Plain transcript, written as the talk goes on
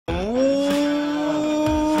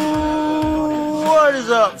What is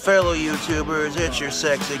up, fellow YouTubers? It's your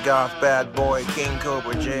sexy goth bad boy,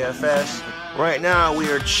 KingCobraJFS. Right now, we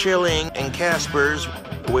are chilling in Casper's.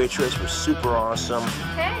 The waitress was super awesome.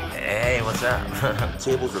 Hey, what's up?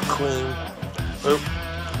 Tables are clean. Oop,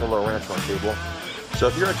 a little ranch on table. So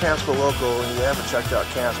if you're a Casper local and you haven't checked out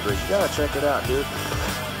Casper's, you gotta check it out, dude.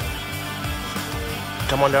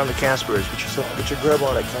 Come on down to Casper's. Get your grub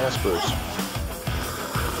on at Casper's.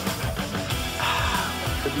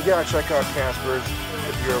 But you gotta check out Casper's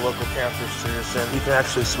if you're a local Casper citizen. You can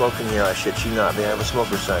actually smoke in here, I shit you not. They have a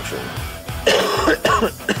smoker section.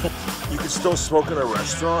 You can still smoke in a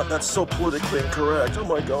restaurant? That's so politically incorrect. Oh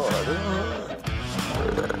my god.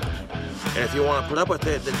 And if you want to put up with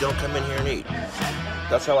it, then don't come in here and eat.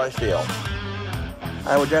 That's how I feel.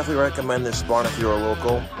 I would definitely recommend this spot if you're a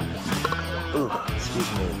local. Ooh,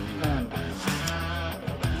 excuse me.